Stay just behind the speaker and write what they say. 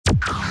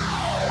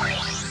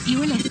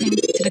You are listening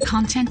to the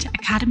Content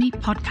Academy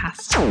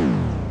podcast.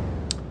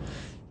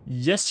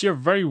 Yes, you're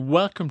very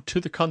welcome to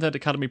the Content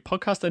Academy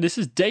podcast, and this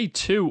is day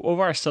 2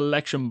 of our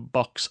selection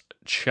box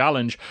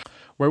challenge,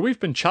 where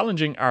we've been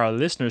challenging our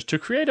listeners to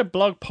create a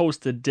blog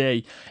post a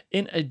day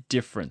in a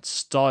different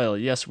style.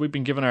 Yes, we've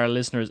been giving our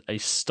listeners a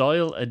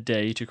style a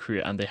day to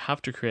create, and they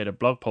have to create a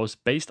blog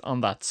post based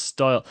on that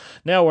style.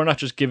 Now, we're not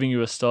just giving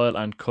you a style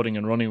and cutting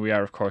and running. We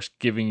are, of course,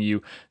 giving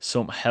you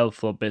some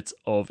helpful bits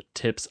of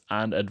tips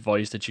and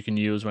advice that you can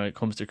use when it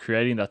comes to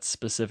creating that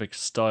specific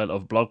style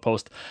of blog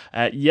post.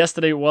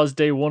 Yesterday was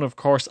day 1, of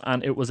course,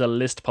 and it was a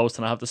list post,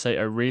 and I have to say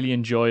I really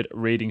enjoyed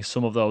reading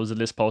some of those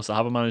list posts. I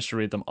haven't managed to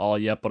read them all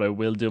yet, but I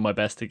will do my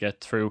best to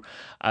get through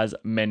as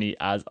many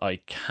as I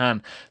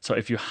can. So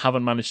if you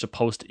haven't managed to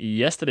post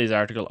yesterday's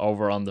article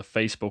over on the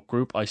Facebook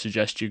group, I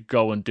suggest you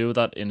go and do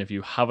that. And if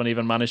you haven't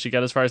even managed to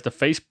get as far as the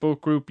Facebook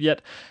group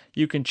yet,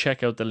 you can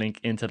check out the link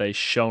in today's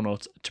show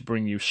notes to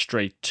bring you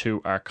straight to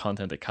our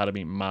Content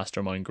Academy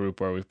Mastermind group,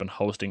 where we've been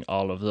hosting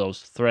all of those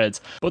threads.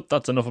 But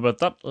that's enough about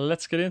that.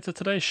 Let's get into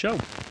today's show.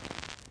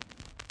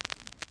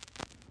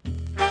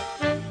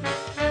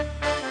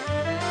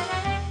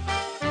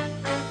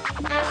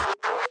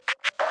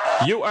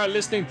 You are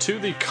listening to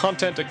the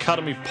Content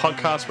Academy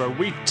podcast, where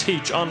we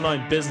teach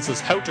online businesses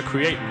how to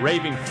create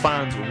raving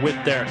fans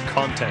with their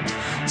content.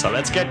 So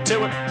let's get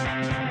to it.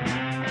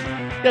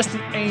 Yes,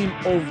 the aim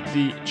of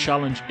the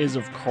challenge is,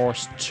 of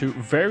course, to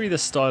vary the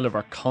style of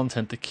our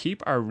content to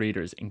keep our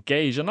readers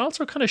engaged, and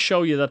also kind of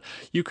show you that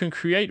you can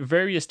create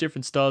various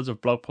different styles of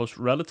blog posts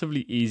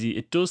relatively easy.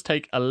 It does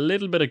take a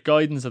little bit of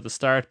guidance at the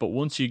start, but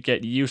once you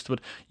get used to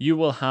it, you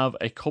will have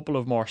a couple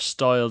of more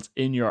styles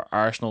in your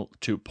arsenal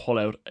to pull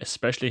out,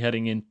 especially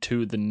heading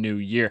into the new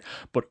year.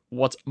 But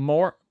what's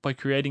more, by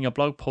creating a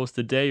blog post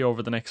a day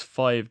over the next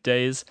 5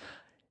 days,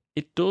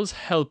 it does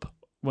help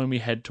when we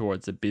head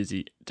towards a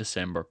busy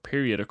December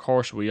period. Of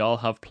course, we all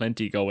have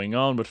plenty going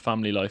on with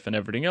family life and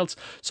everything else.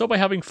 So by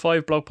having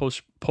 5 blog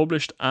posts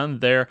published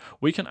and there,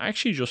 we can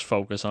actually just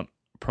focus on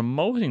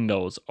promoting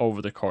those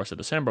over the course of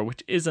December,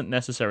 which isn't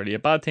necessarily a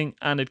bad thing,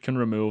 and it can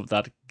remove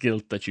that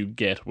guilt that you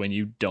get when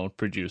you don't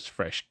produce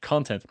fresh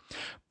content.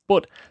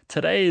 But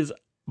today's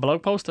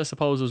blog post, I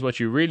suppose, is what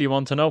you really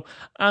want to know,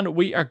 and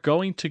we are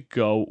going to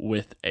go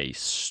with a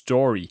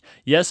story.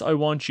 Yes, I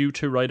want you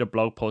to write a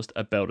blog post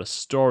about a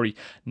story.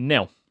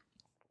 Now,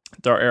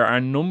 there are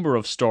a number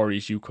of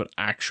stories you could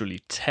actually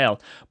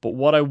tell, but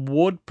what I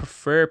would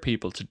prefer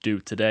people to do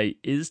today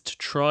is to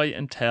try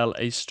and tell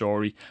a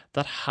story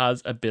that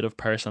has a bit of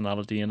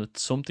personality in it,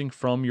 something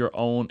from your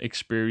own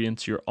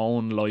experience, your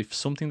own life,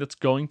 something that's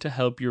going to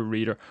help your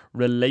reader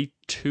relate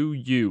to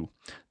you,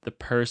 the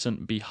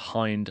person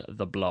behind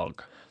the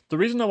blog. The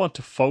reason I want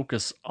to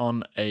focus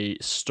on a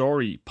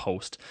story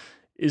post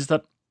is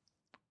that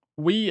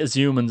we as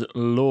humans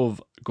love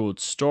good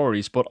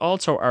stories, but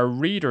also our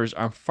readers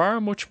are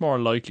far much more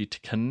likely to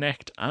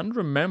connect and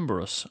remember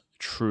us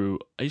through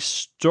a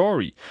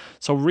story.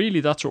 So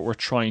really, that's what we're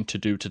trying to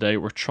do today.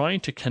 We're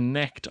trying to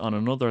connect on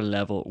another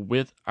level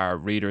with our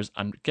readers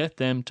and get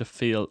them to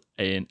feel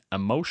an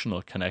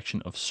emotional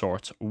connection of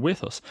sorts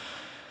with us.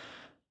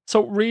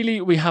 So really,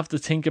 we have to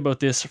think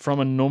about this from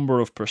a number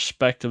of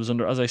perspectives.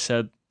 And as I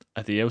said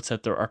at the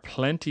outset, there are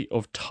plenty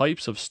of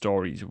types of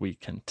stories we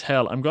can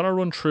tell. I'm going to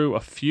run through a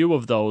few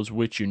of those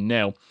with you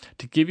now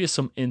to give you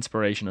some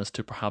inspiration as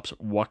to perhaps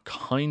what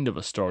kind of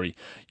a story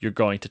you're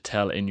going to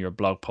tell in your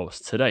blog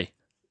post today.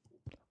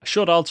 I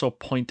should also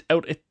point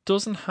out, it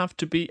doesn't have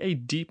to be a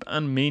deep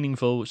and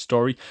meaningful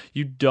story.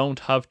 You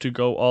don't have to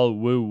go all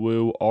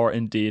woo-woo or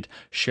indeed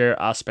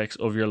share aspects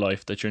of your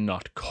life that you're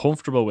not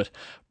comfortable with.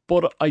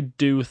 But I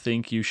do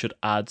think you should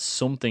add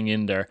something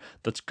in there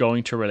that's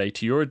going to relate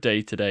to your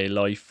day-to-day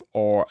life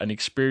or an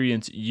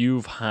experience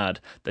you've had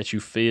that you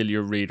feel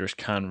your readers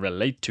can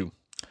relate to.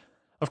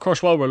 Of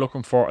course, while we're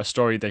looking for a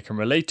story they can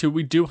relate to,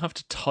 we do have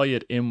to tie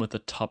it in with the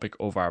topic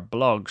of our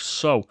blog.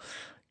 So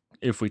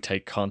if we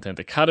take Content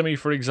Academy,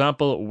 for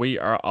example, we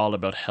are all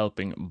about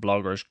helping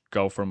bloggers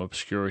go from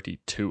obscurity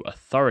to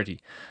authority.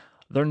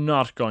 They're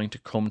not going to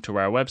come to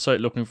our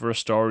website looking for a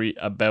story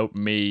about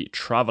me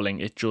traveling.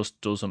 It just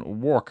doesn't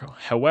work.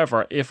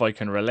 However, if I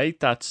can relate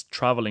that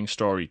traveling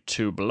story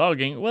to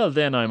blogging, well,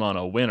 then I'm on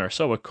a winner.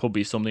 So it could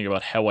be something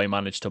about how I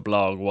managed to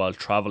blog while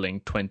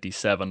traveling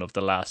 27 of the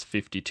last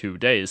 52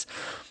 days.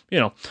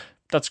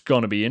 That's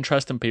going to be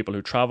interesting. People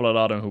who travel a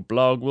lot and who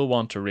blog will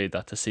want to read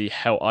that to see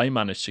how I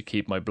managed to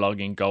keep my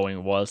blogging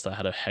going whilst I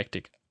had a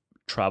hectic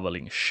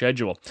traveling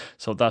schedule.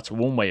 So that's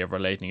one way of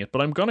relating it.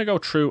 But I'm going to go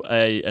through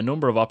a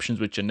number of options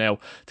with you now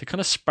to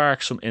kind of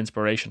spark some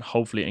inspiration,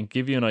 hopefully, and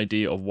give you an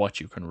idea of what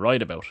you can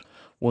write about.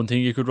 One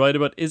thing you could write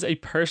about is a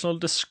personal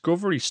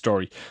discovery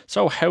story.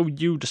 So how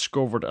you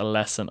discovered a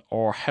lesson,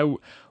 or how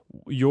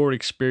your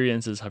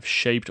experiences have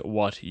shaped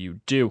what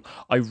you do.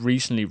 I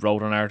recently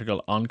wrote an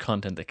article on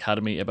Content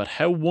Academy about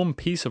how one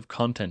piece of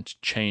content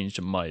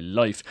changed my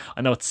life.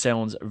 I know it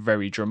sounds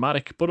very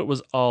dramatic, but it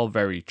was all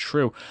very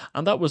true.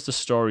 And that was the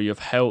story of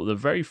how the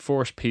very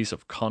first piece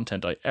of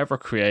content I ever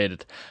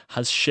created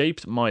has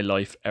shaped my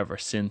life ever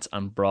since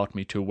and brought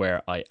me to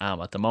where I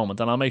am at the moment.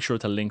 And I'll make sure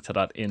to link to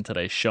that in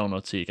today's show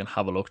notes so you can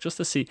have a look just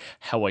to see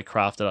how I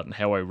crafted it and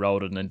how I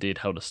wrote it and indeed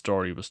how the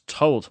story was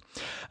told.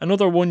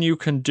 Another one you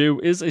can do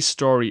is a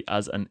story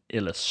as an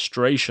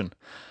illustration.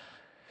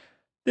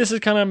 This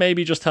is kind of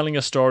maybe just telling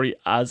a story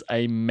as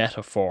a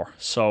metaphor.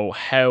 So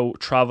how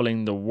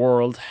traveling the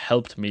world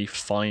helped me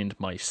find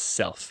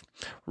myself.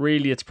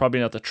 Really, it's probably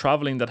not the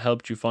traveling that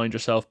helped you find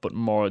yourself, but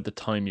more the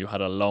time you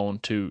had alone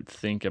to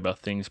think about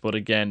things. But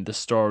again, the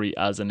story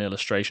as an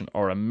illustration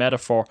or a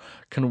metaphor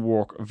can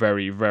work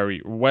very,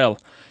 very well.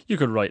 You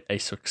could write a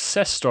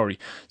success story.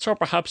 So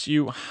perhaps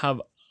you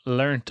have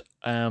learnt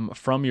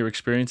from your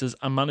experiences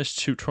and managed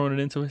to turn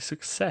it into a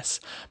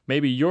success.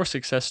 Maybe your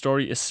success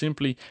story is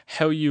simply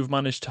how you've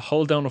managed to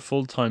hold down a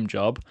full-time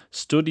job,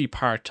 study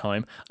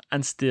part-time,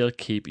 and still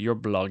keep your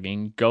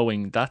blogging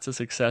going. That's a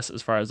success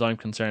as far as I'm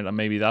concerned, and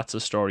maybe that's a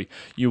story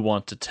you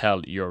want to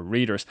tell your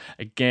readers.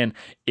 Again,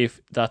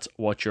 if that's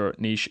what your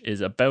niche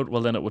is about,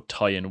 well then it would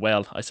tie in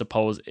well. I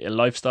suppose a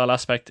lifestyle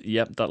aspect,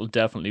 yep, that'll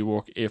definitely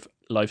work if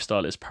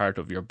lifestyle is part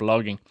of your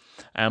blogging,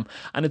 and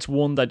it's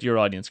one that your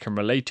audience can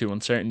relate to,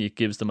 and certainly it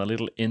gives them a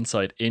little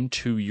insight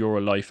into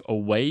your life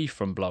away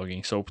from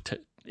blogging. So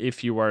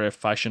if you are a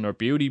fashion or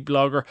beauty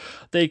blogger,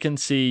 they can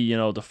see,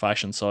 the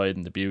fashion side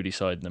and the beauty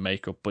side and the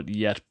makeup, but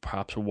yet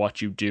perhaps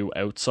what you do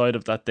outside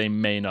of that, they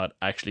may not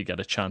actually get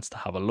a chance to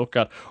have a look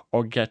at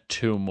or get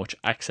too much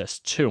access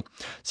to.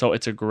 So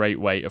it's a great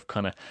way of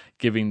kind of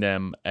giving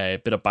them a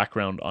bit of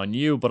background on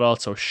you, but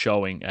also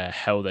showing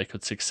how they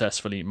could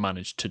successfully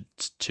manage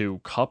to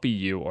copy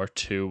you or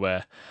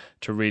to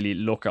really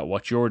look at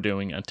what you're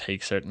doing and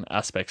take certain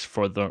aspects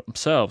for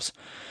themselves.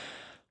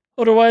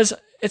 Otherwise,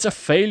 it's a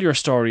failure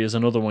story is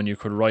another one you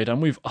could write,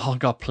 and we've all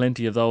got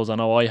plenty of those. I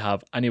know I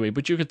have anyway,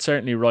 but you could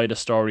certainly write a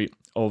story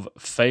of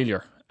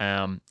failure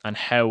and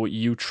how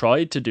you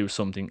tried to do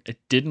something, it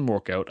didn't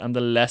work out, and the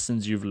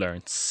lessons you've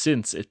learned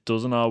since. It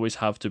doesn't always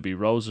have to be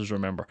roses,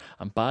 remember,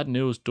 and bad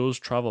news does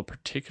travel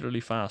particularly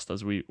fast,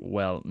 as we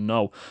well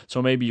know.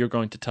 So maybe you're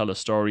going to tell a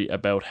story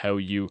about how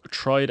you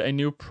tried a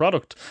new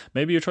product.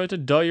 Maybe you tried to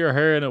dye your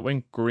hair and it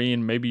went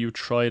green. Maybe you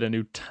tried a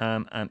new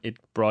tan and it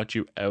brought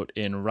you out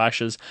in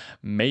rashes.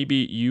 Maybe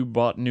you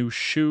bought new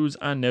shoes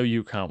and now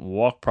you can't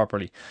walk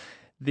properly.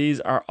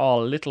 These are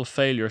all little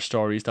failure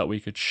stories that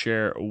we could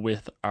share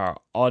with our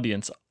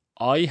audience.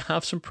 I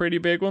have some pretty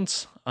big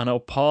ones. I know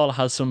Paul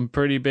has some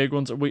pretty big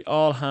ones. We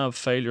all have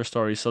failure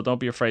stories, so don't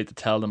be afraid to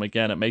tell them.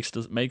 Again, it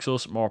makes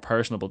us more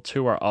personable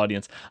to our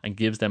audience and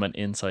gives them an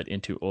insight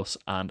into us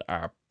and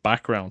our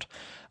background.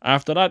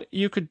 After that,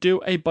 you could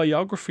do a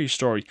biography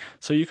story.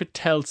 So you could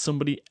tell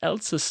somebody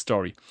else's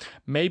story.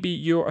 Maybe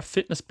you're a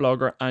fitness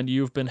blogger and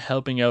you've been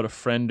helping out a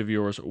friend of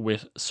yours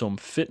with some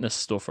fitness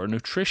stuff or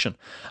nutrition.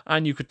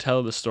 And you could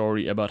tell the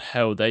story about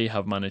how they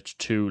have managed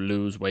to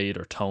lose weight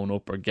or tone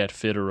up or get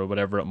fitter or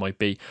whatever it might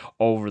be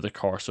over the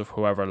course of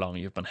however long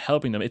you've been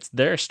helping them. It's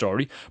their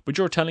story, but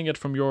you're telling it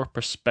from your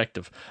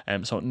perspective.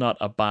 So not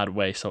a bad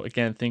way. So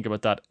again, think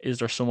about that. Is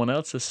there someone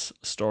else's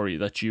story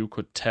that you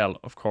could tell,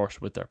 of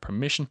course, with their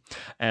permission,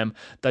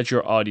 that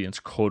your audience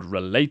could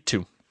relate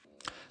to?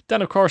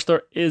 Then, of course,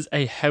 there is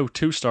a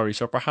how-to story.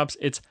 So perhaps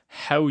it's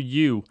how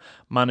you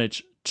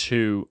manage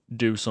to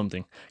do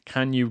something.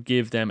 Can you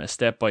give them a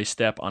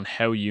step-by-step on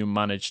how you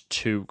managed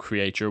to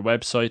create your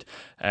website,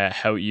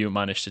 how you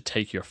managed to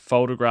take your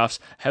photographs,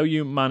 how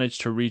you managed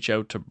to reach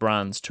out to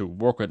brands to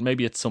work with?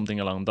 Maybe it's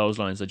something along those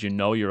lines that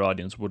your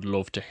audience would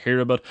love to hear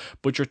about,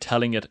 but you're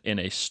telling it in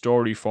a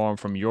story form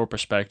from your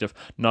perspective,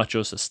 not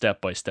just a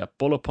step-by-step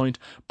bullet point,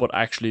 but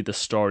actually the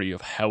story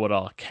of how it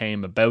all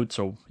came about.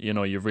 So,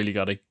 you've really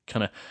got to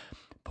kind of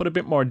put a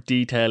bit more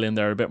detail in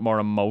there, a bit more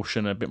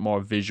emotion, a bit more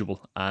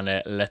visual,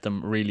 and let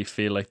them really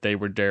feel like they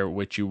were there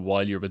with you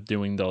while you were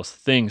doing those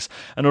things.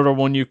 Another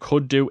one you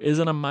could do is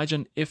an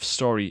imagine if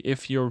story.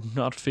 If you're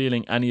not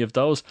feeling any of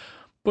those,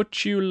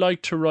 but you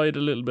like to write a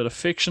little bit of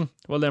fiction,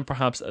 well then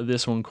perhaps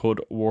this one could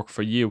work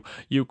for you.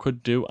 You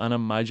could do an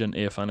imagine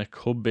if, and it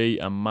could be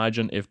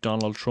imagine if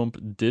Donald Trump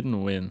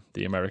didn't win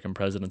the American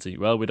presidency.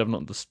 Well, we'd have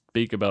nothing to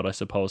speak about, I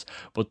suppose,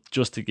 but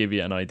just to give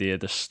you an idea,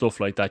 there's stuff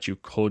like that you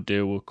could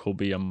do. It could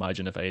be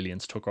imagine if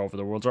aliens took over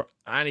the world or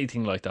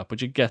anything like that,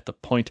 but you get the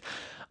point.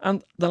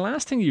 And the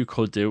last thing you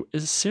could do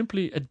is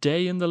simply a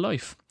day in the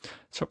life.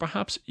 So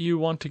perhaps you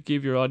want to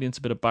give your audience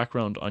a bit of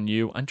background on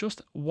you and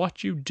just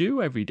what you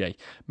do every day.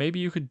 Maybe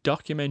you could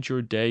document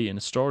your day in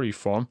a story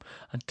form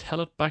and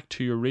tell it back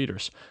to your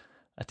readers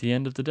at the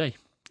end of the day.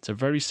 It's a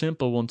very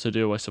simple one to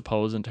do, I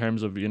suppose, in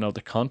terms of,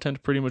 the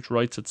content pretty much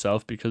writes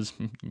itself because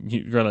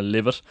you're going to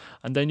live it.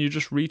 And then you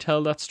just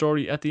retell that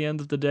story at the end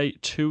of the day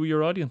to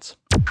your audience.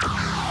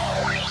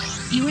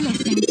 You are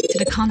listening to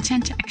the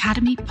Content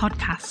Academy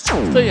podcast.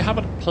 So there you have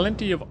it,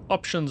 plenty of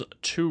options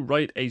to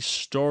write a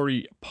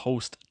story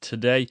post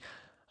today.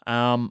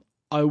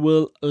 I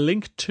will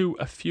link to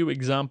a few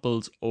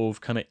examples of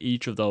kind of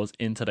each of those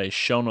in today's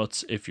show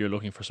notes if you're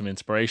looking for some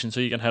inspiration. So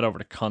you can head over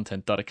to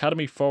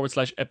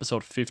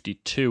content.academy/episode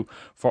 52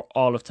 for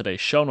all of today's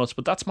show notes.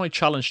 But that's my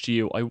challenge to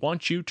you. I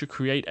want you to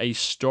create a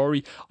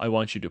story. I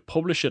want you to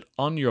publish it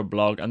on your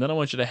blog. And then I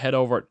want you to head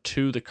over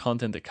to the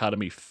Content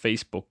Academy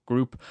Facebook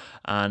group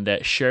and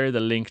share the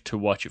link to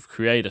what you've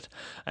created.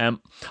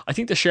 I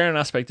think the sharing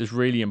aspect is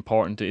really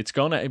important. It's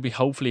going to be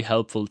hopefully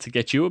helpful to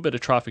get you a bit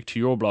of traffic to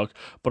your blog,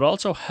 but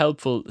also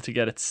helpful to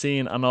get it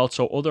seen, and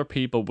also other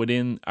people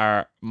within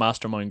our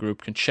mastermind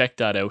group can check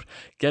that out,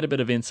 get a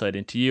bit of insight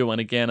into you. And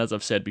again, as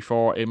I've said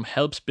before, it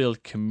helps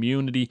build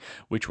community,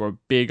 which we're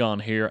big on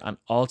here, and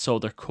also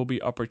there could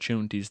be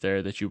opportunities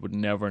there that you would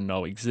never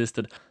know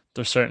existed.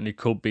 There certainly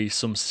could be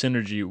some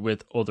synergy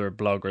with other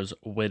bloggers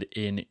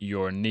within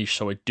your niche.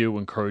 So I do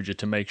encourage you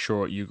to make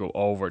sure you go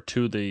over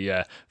to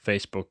the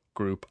Facebook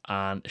group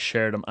and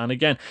share them. And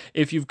again,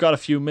 if you've got a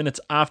few minutes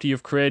after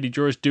you've created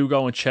yours, do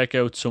go and check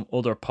out some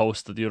other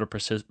posts that the other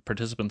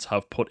participants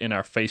have put in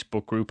our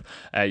Facebook group.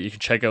 You can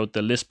check out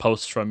the list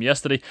posts from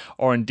yesterday,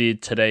 or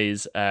indeed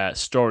today's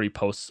story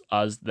posts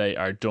as they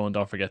are done.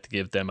 Don't forget to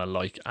give them a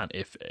like, and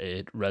if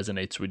it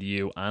resonates with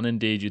you and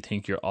indeed you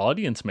think your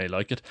audience may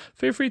like it,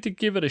 feel free to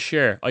give it a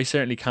share. I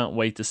certainly can't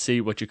wait to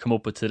see what you come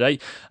up with today.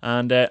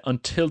 And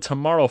until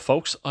tomorrow,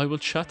 folks, I will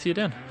chat to you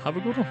then. Have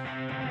a good one.